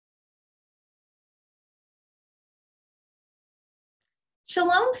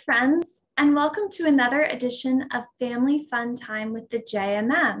Shalom, friends, and welcome to another edition of Family Fun Time with the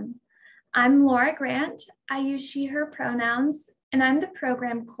JMM. I'm Laura Grant. I use she, her pronouns, and I'm the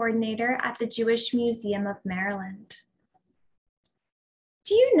program coordinator at the Jewish Museum of Maryland.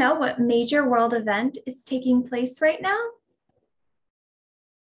 Do you know what major world event is taking place right now?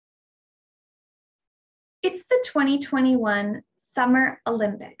 It's the 2021 Summer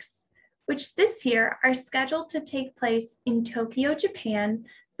Olympics, which this year are scheduled to take place in Tokyo, Japan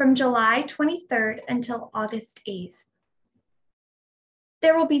from July 23rd until August 8th.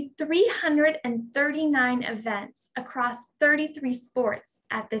 There will be 339 events across 33 sports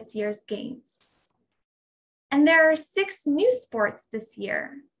at this year's Games. And there are 6 new sports this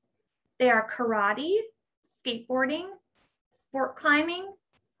year. They are karate, skateboarding, sport climbing,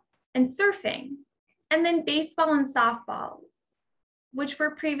 and surfing, and then baseball and softball, which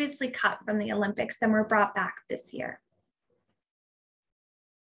were previously cut from the Olympics and were brought back this year.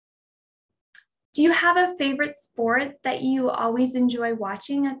 Do you have a favorite sport that you always enjoy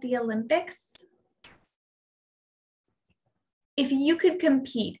watching at the Olympics? If you could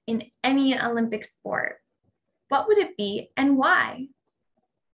compete in any Olympic sport, what would it be and why?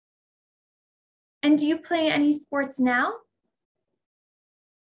 And do you play any sports now?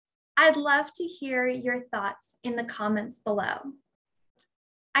 I'd love to hear your thoughts in the comments below.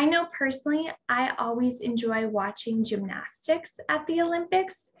 I know personally, I always enjoy watching gymnastics at the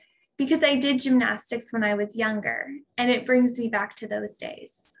Olympics because I did gymnastics when I was younger, and it brings me back to those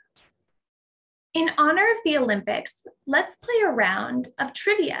days. In honor of the Olympics, let's play a round of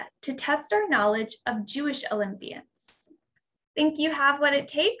trivia to test our knowledge of Jewish Olympians. Think you have what it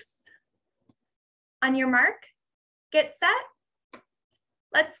takes? On your mark, get set,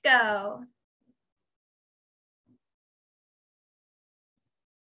 let's go.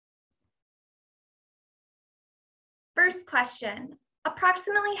 First question,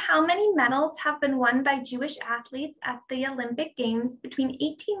 approximately how many medals have been won by Jewish athletes at the Olympic Games between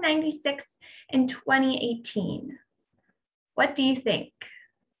 1896 and 2018? What do you think?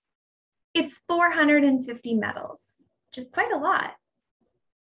 It's 450 medals, which is quite a lot.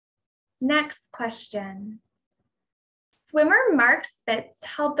 Next question. Swimmer Mark Spitz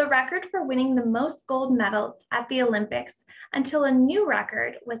held the record for winning the most gold medals at the Olympics until a new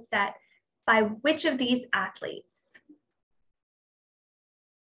record was set by which of these athletes?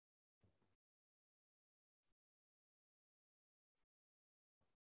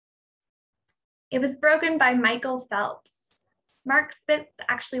 It was broken by Michael Phelps. Mark Spitz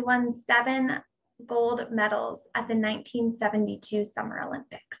actually won 7 gold medals at the 1972 Summer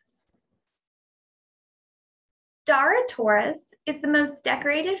Olympics. Dara Torres is the most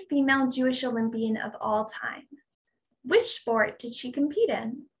decorated female Jewish Olympian of all time. Which sport did she compete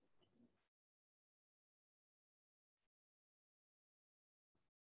in?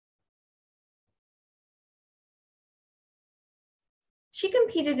 She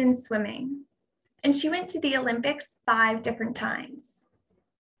competed in swimming, and she went to the Olympics 5 different times.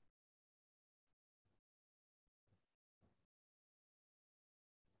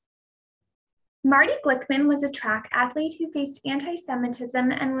 Marty Glickman was a track athlete who faced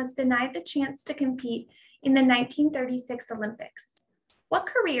anti-Semitism and was denied the chance to compete in the 1936 Olympics. What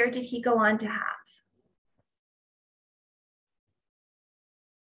career did he go on to have?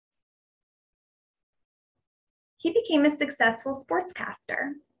 He became a successful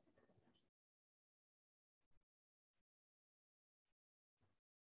sportscaster.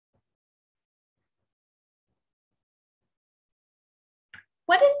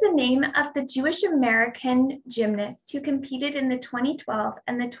 What is the name of the Jewish American gymnast who competed in the 2012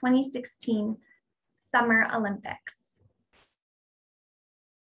 and the 2016 Summer Olympics?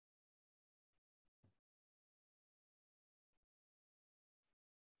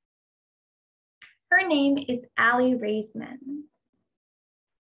 Her name is Aly Raisman.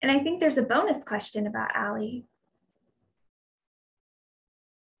 And I think there's a bonus question about Aly.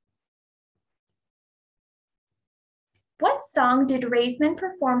 What song did Raisman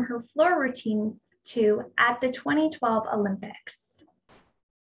perform her floor routine to at the 2012 Olympics?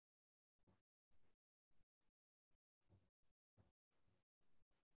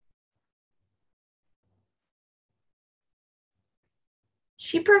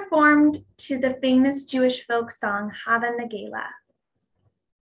 She performed to the famous Jewish folk song Hava Nagela.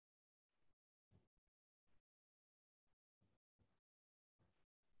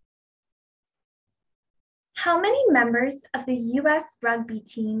 How many members of the US rugby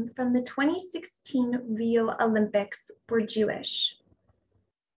team from the 2016 Rio Olympics were Jewish?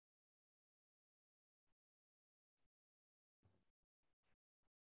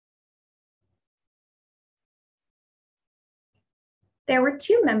 There were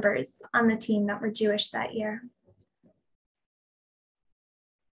 2 members on the team that were Jewish that year.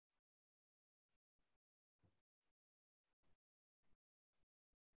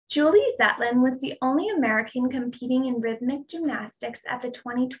 Julie Zetlin was the only American competing in rhythmic gymnastics at the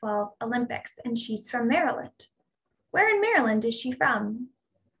 2012 Olympics, and she's from Maryland. Where in Maryland is she from?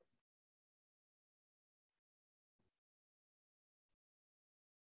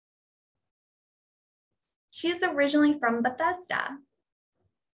 She is originally from Bethesda.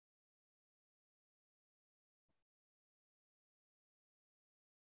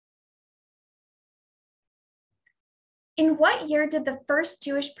 In what year did the first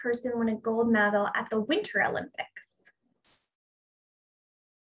Jewish person win a gold medal at the Winter Olympics?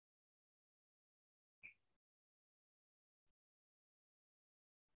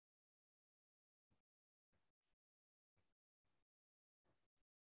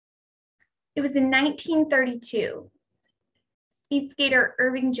 It was in 1932. Speed skater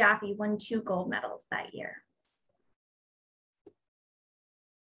Irving Jaffe won 2 gold medals that year.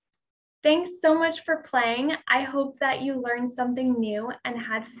 Thanks so much for playing. I hope that you learned something new and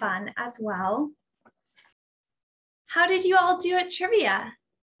had fun as well. How did you all do at trivia?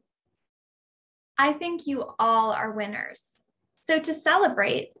 I think you all are winners. So to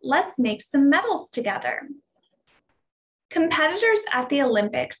celebrate, let's make some medals together. Competitors at the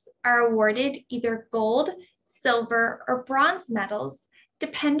Olympics are awarded either gold, silver, or bronze medals,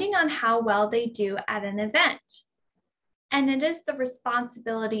 depending on how well they do at an event. And it is the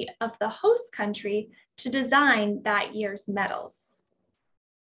responsibility of the host country to design that year's medals.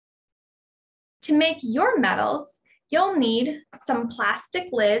 To make your medals, you'll need some plastic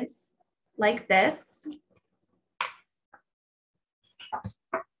lids like this,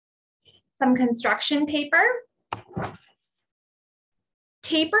 some construction paper,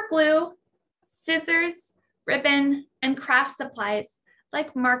 tape or glue, scissors, ribbon, and craft supplies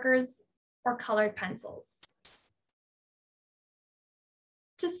like markers or colored pencils.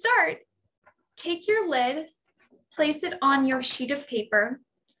 To start, take your lid, place it on your sheet of paper,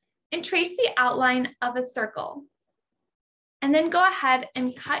 and trace the outline of a circle. And then go ahead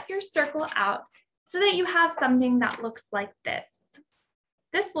and cut your circle out so that you have something that looks like this.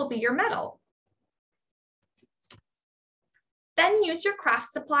 This will be your medal. Then use your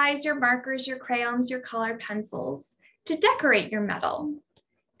craft supplies, your markers, your crayons, your colored pencils to decorate your medal.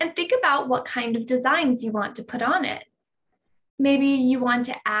 And think about what kind of designs you want to put on it. Maybe you want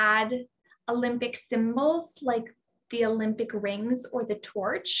to add Olympic symbols like the Olympic rings or the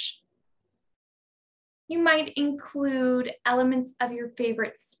torch. You might include elements of your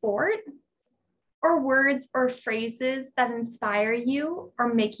favorite sport, or words or phrases that inspire you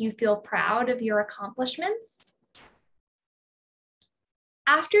or make you feel proud of your accomplishments.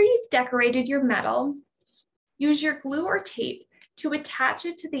 After you've decorated your medal, use your glue or tape to attach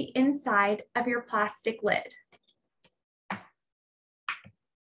it to the inside of your plastic lid.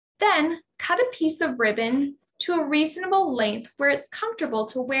 Then cut a piece of ribbon to a reasonable length where it's comfortable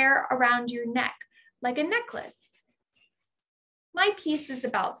to wear around your neck, like a necklace. My piece is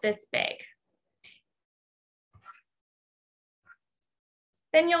about this big.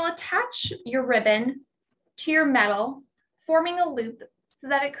 Then you'll attach your ribbon to your medal, forming a loop so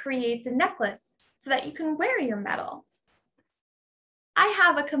that it creates a necklace so that you can wear your medal. I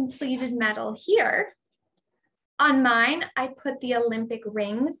have a completed medal here. On mine, I put the Olympic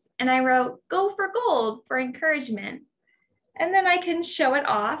rings and I wrote, "Go for gold" for encouragement. And then I can show it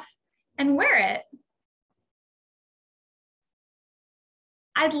off and wear it.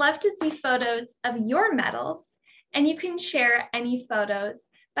 I'd love to see photos of your medals, and you can share any photos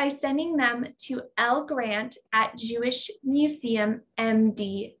by sending them to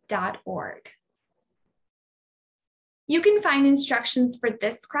lgrant@jewishmuseummd.org. You can find instructions for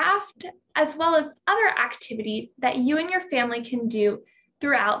this craft, as well as other activities that you and your family can do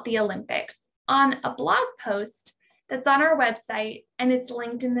throughout the Olympics on a blog post that's on our website, and it's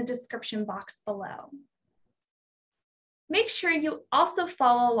linked in the description box below. Make sure you also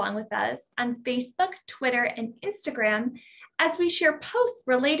follow along with us on Facebook, Twitter, and Instagram as we share posts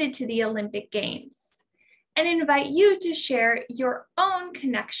related to the Olympic Games, and invite you to share your own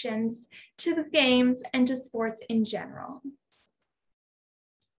connections to the Games and to sports in general.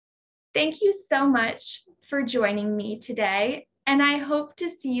 Thank you so much for joining me today, and I hope to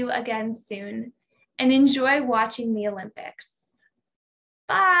see you again soon, and enjoy watching the Olympics.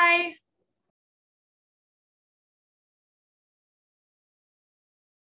 Bye.